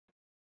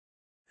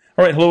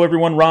All right, hello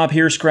everyone. Rob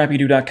here,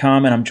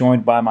 ScrappyDew.com, and I'm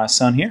joined by my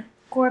son here,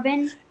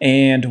 Corbin.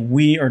 And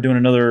we are doing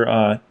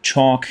another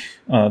chalk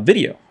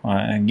video.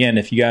 Again,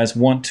 if you guys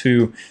want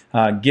to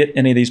get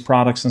any of these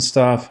products and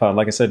stuff,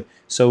 like I said,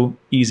 so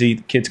easy,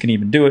 the kids can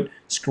even do it.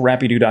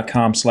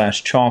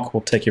 ScrappyDew.com/chalk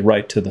will take you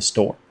right to the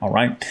store. All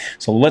right,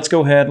 so let's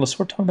go ahead. Let's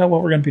talk about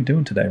what we're going to be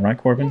doing today, right,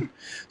 Corbin? Yeah.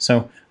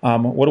 So,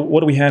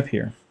 what do we have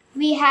here?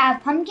 We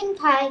have pumpkin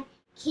pie,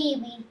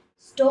 kiwi,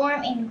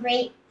 storm, and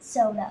grape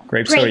soda.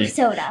 Grape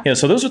soda. Yeah,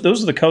 so those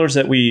are the colors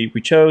that we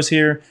chose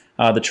here.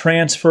 The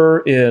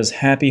transfer is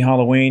Happy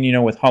Halloween, you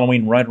know, with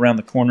Halloween right around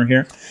the corner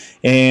here.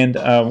 And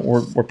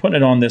we're putting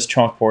it on this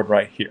chalkboard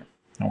right here.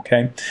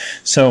 Okay,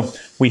 so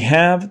we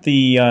have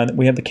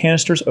the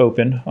canisters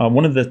open.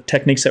 One of the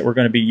techniques that we're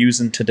going to be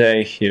using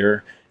today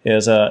here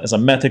is a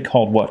method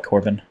called what,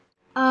 Corbin?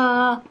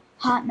 Hot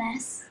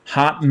mess.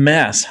 Hot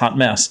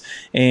mess.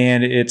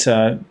 And it's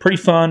pretty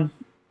fun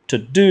to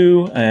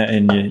do,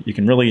 and you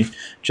can really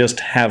just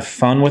have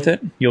fun with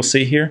it. You'll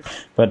see here,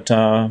 but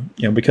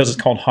you know, because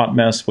it's called hot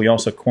mess, we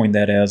also coined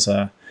that as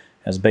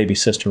baby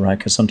sister, right?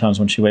 Because sometimes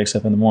when she wakes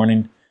up in the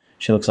morning,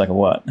 she looks like a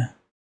what?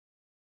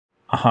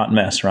 A hot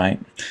mess, right?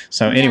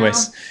 So,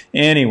 anyways,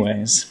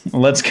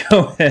 let's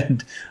go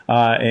ahead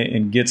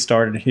and get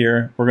started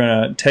here. We're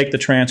gonna take the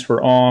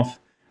transfer off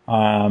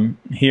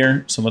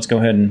here. So let's go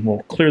ahead and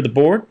we'll clear the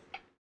board.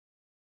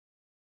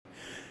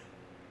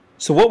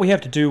 So what we have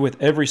to do with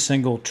every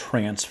single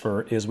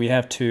transfer is we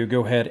have to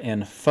go ahead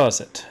and fuzz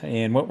it.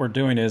 And what we're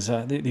doing is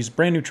these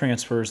brand new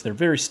transfers, they're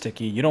very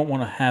sticky. You don't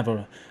want to have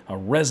a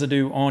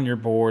residue on your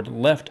board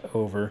left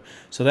over.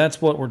 So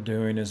that's what we're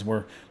doing is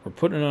we're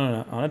putting it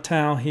on a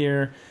towel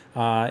here.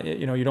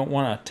 You know, you don't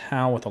want a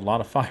towel with a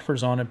lot of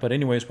fibers on it. But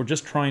anyways, we're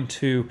just trying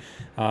to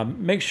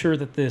make sure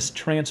that this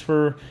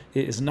transfer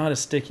is not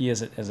as sticky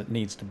as it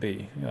needs to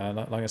be.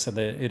 Like I said,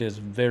 it is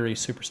very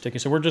super sticky.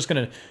 So we're just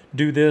going to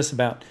do this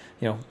about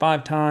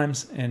 5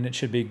 times, and it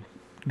should be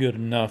good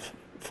enough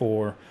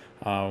for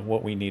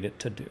what we need it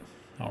to do.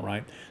 All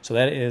right. So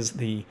that is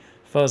the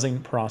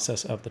fuzzing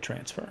process of the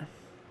transfer.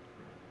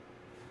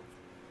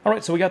 All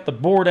right. So we got the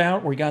board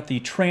out. We got the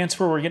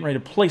transfer. We're getting ready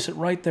to place it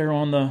right there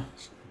on the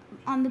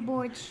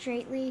board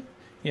straightly.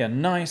 Yeah,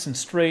 nice and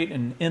straight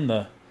and in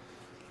the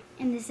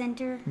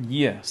center.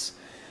 Yes.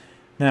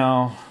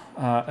 Now,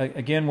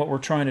 again, what we're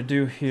trying to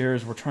do here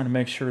is we're trying to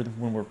make sure that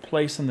when we're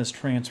placing this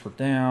transfer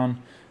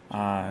down,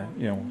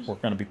 we're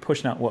going to be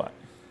pushing out what?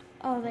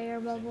 Oh, the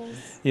air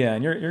bubbles. Yeah,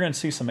 and you're going to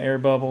see some air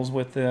bubbles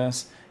with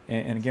this.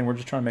 And again, we're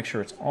just trying to make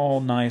sure it's all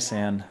nice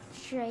and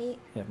straight.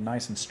 Yeah,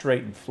 nice and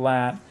straight and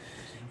flat.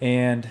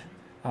 And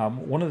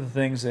one of the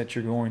things that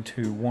you're going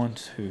to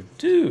want to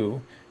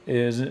do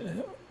is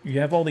you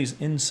have all these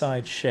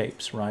inside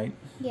shapes, right?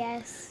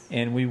 Yes.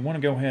 And we want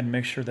to go ahead and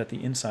make sure that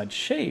the inside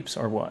shapes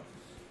are what?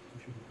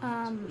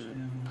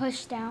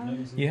 Pushed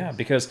down. Yeah,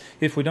 because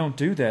if we don't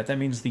do that, that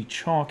means the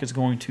chalk is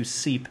going to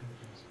seep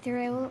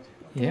through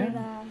the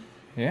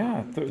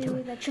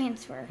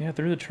transfer. Yeah,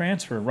 through the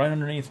transfer, right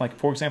underneath. Like,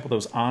 for example,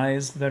 those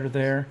eyes that are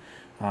there,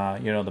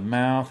 the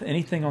mouth,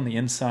 anything on the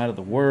inside of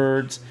the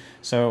words.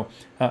 So,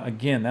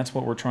 again, that's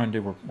what we're trying to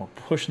do. We're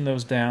pushing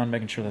those down,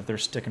 making sure that they're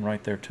sticking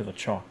right there to the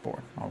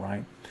chalkboard, all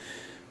right?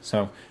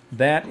 So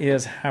that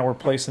is how we're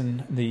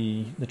placing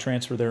the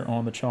transfer there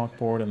on the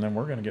chalkboard, and then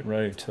we're going to get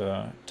ready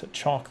to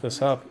chalk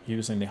this up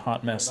using the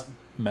hot mess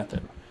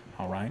method,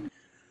 all right?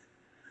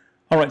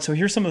 All right, so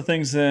here's some of the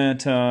things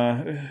that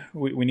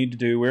we need to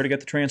do. We already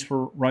got the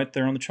transfer right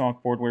there on the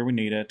chalkboard where we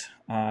need it.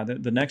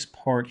 The next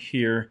part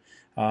here,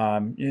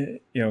 again,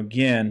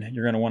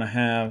 you're going to want to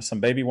have some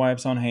baby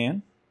wipes on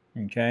hand,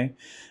 okay?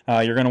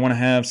 You're going to want to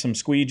have some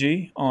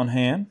squeegee on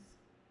hand,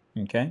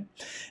 okay?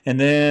 And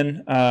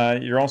then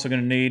you're also going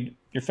to need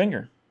your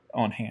finger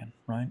on hand,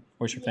 right?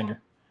 Where's your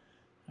finger?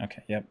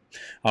 Okay, yep.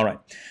 All right.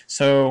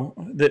 So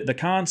the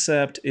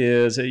concept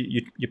is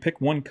you pick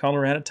one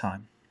color at a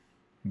time,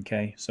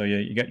 okay? So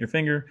you got your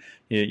finger,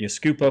 you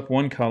scoop up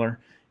one color,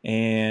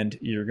 and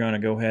you're going to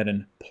go ahead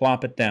and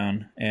plop it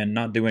down and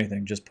not do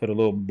anything. Just put a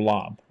little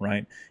blob,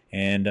 right?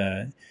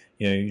 And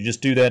you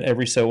just do that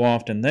every so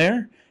often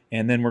there,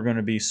 and then we're going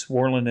to be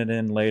swirling it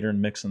in later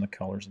and mixing the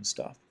colors and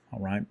stuff.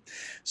 All right.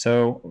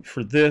 So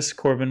for this,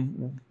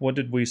 Corbin, what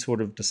did we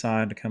sort of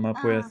decide to come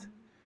up with?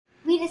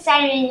 We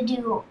decided to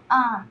do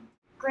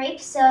grape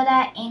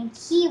soda and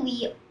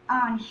kiwi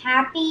on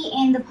Happy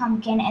and the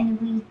pumpkin, and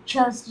we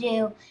chose to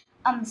do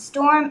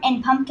storm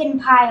and pumpkin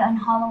pie on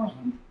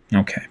Halloween.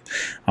 Okay.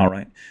 All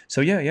right. So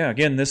yeah.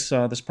 Again, this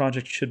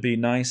project should be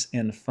nice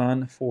and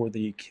fun for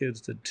the kids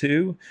to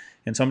do.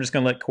 And so I'm just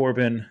going to let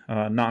Corbin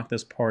knock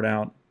this part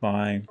out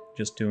by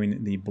just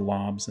doing the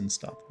blobs and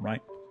stuff,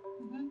 right?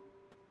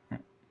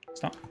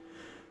 Stop.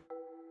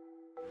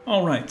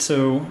 All right,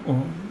 so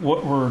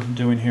what we're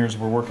doing here is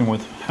we're working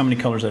with how many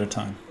colors at a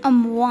time?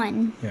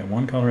 One. Yeah,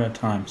 one color at a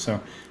time. So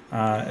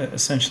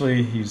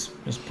essentially he's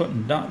just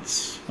putting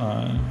dots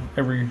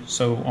every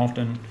so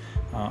often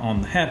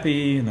on the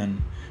Happy, and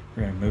then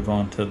we're going to move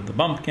on to the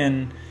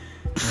pumpkin.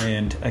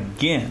 And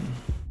again,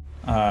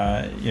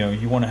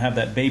 you want to have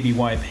that baby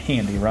wipe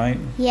handy, right?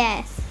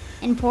 Yes.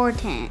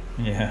 important.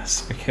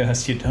 Yes,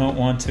 because you don't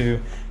want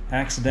to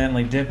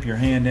accidentally dip your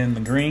hand in the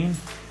green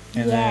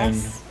and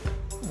then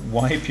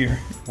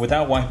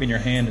without wiping your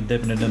hand and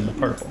dipping it in the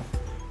purple.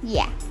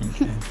 Yeah.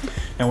 Okay.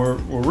 Now we're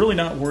really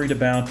not worried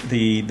about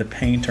the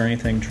paint or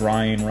anything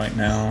drying right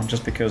now,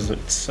 just because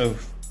it's so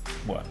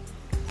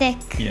thick.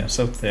 Yeah,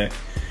 so thick.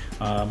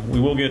 We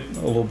will get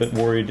a little bit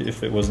worried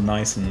if it was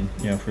nice and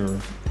if we were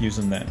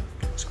using that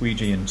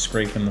squeegee and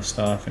scraping the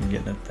stuff and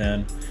getting it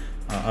thin.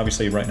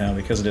 Obviously, right now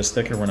because it is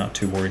thicker, we're not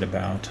too worried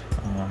about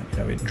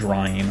it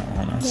drying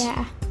on us.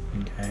 Yeah.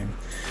 Okay.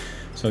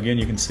 So again,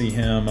 you can see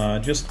him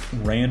just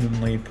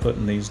randomly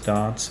putting these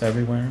dots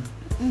everywhere.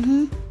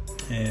 Mhm.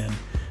 And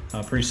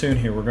pretty soon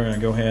here, we're going to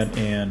go ahead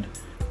and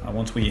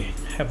once we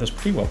have this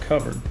pretty well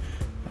covered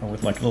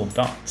with like little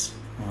dots,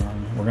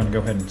 we're going to go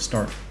ahead and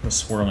start the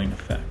swirling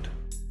effect.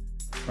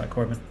 Right,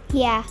 Corbin?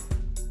 Yeah.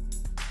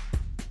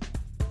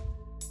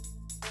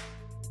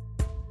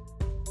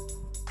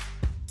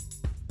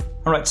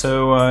 All right,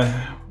 so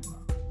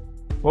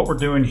what we're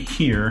doing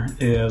here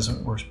is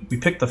we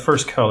picked the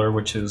first color,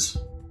 which is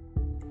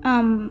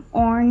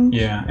orange.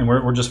 Yeah, and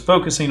we're just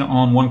focusing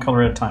on one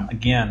color at a time.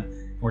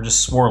 Again, we're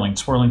just swirling,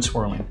 swirling,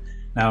 swirling.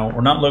 Now,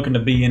 we're not looking to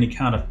be any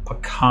kind of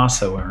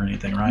Picasso or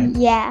anything, right?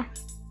 Yeah.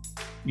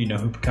 You know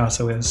who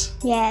Picasso is?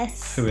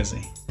 Yes. Who is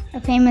he? A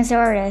famous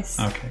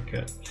artist. Okay,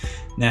 good.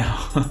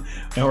 Now,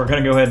 we're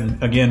going to go ahead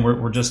and, again,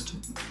 we're just,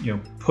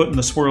 putting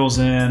the swirls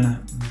in,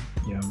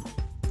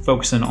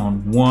 focusing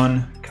on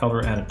one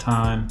color at a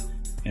time.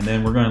 And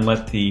then we're going to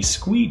let the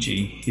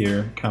squeegee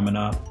here coming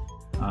up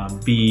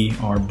be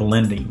our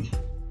blending,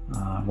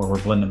 where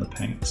we're blending the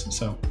paints.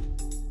 So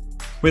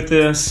with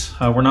this,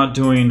 we're not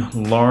doing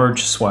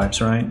large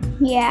swipes, right?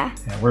 Yeah.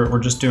 Yeah, we're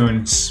just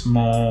doing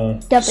small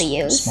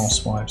W's. Small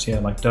swipes, yeah,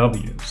 like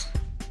W's.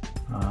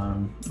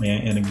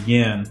 And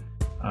again,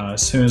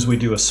 as soon as we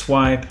do a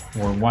swipe,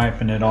 we're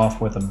wiping it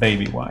off with a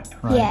baby wipe,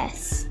 right?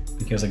 Yes.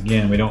 Because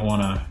again, we don't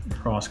want to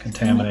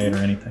cross-contaminate or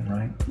anything,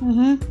 right?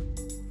 Mm-hmm.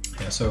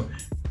 Yeah, so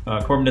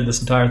Corbin did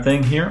this entire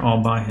thing here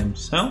all by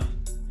himself.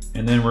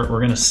 And then we're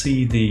going to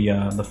see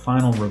the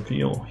final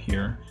reveal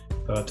here.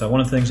 But one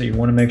of the things that you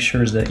want to make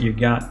sure is that you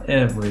got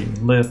every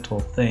little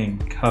thing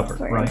covered,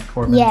 right,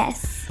 Corbin?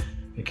 Yes.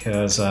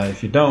 Because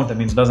if you don't, that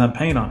means it doesn't have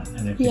paint on it.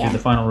 And if you do the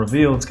final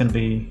reveal, it's going to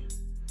be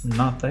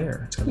not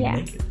there. It's going to be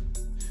naked.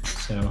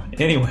 So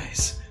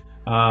anyways,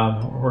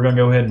 we're going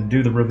to go ahead and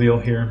do the reveal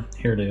here.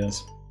 Here it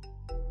is.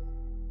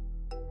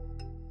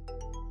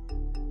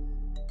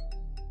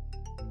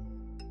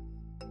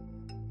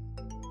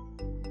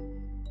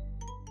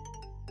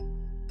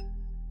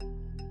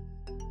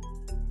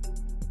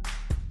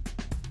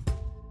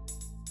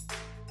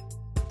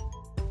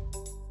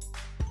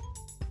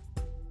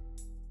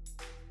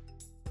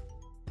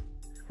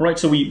 All right,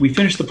 so we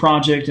finished the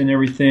project and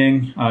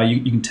everything.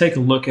 You can take a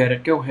look at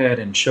it. Go ahead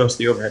and show us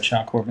the overhead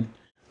shot, Corbin,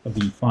 of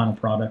the final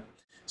product.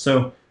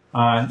 So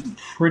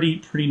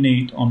pretty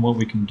neat on what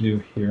we can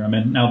do here. I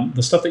mean, now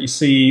the stuff that you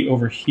see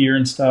over here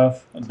and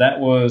stuff, that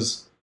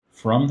was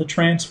from the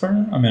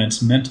transfer. I mean,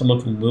 it's meant to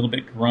look a little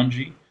bit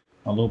grungy,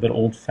 a little bit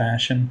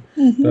old-fashioned.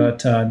 Mm-hmm. But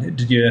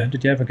did you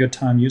have a good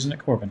time using it,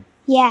 Corbin?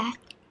 Yeah.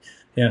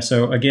 Yeah.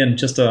 So again,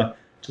 just a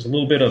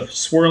little bit of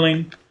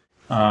swirling,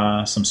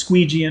 some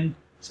squeegeeing,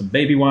 some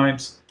baby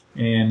wipes,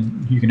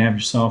 and you can have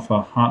yourself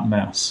a hot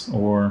mess,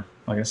 or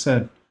like I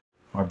said,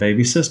 our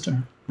baby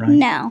sister, right?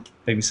 No.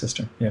 Baby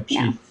sister. Yep.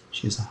 No.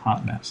 She's a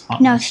hot mess.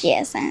 No, she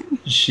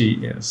isn't. She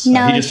is.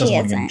 No, he just she doesn't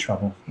want to get in isn't.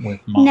 trouble with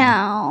Mom.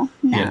 No.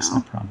 Yes,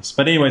 I promise.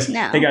 But anyways,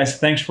 hey guys,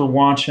 thanks for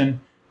watching.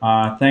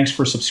 Thanks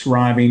for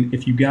subscribing.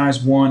 If you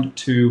guys want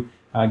to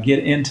get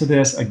into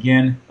this,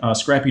 again,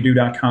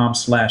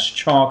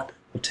 ScrappyDew.com/chalk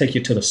will take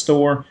you to the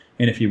store.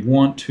 And if you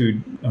want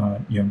to,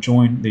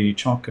 join the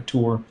Chalk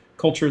Couture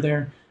culture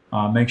there,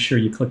 make sure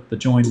you click the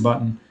join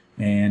button,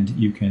 and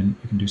you can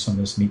do some of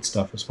this neat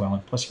stuff as well.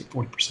 And plus, you get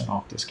 40%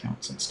 off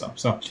discounts and stuff.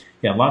 So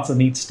yeah, lots of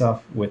neat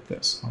stuff with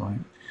this. All right.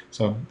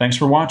 So thanks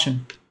for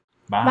watching.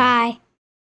 Bye. Bye.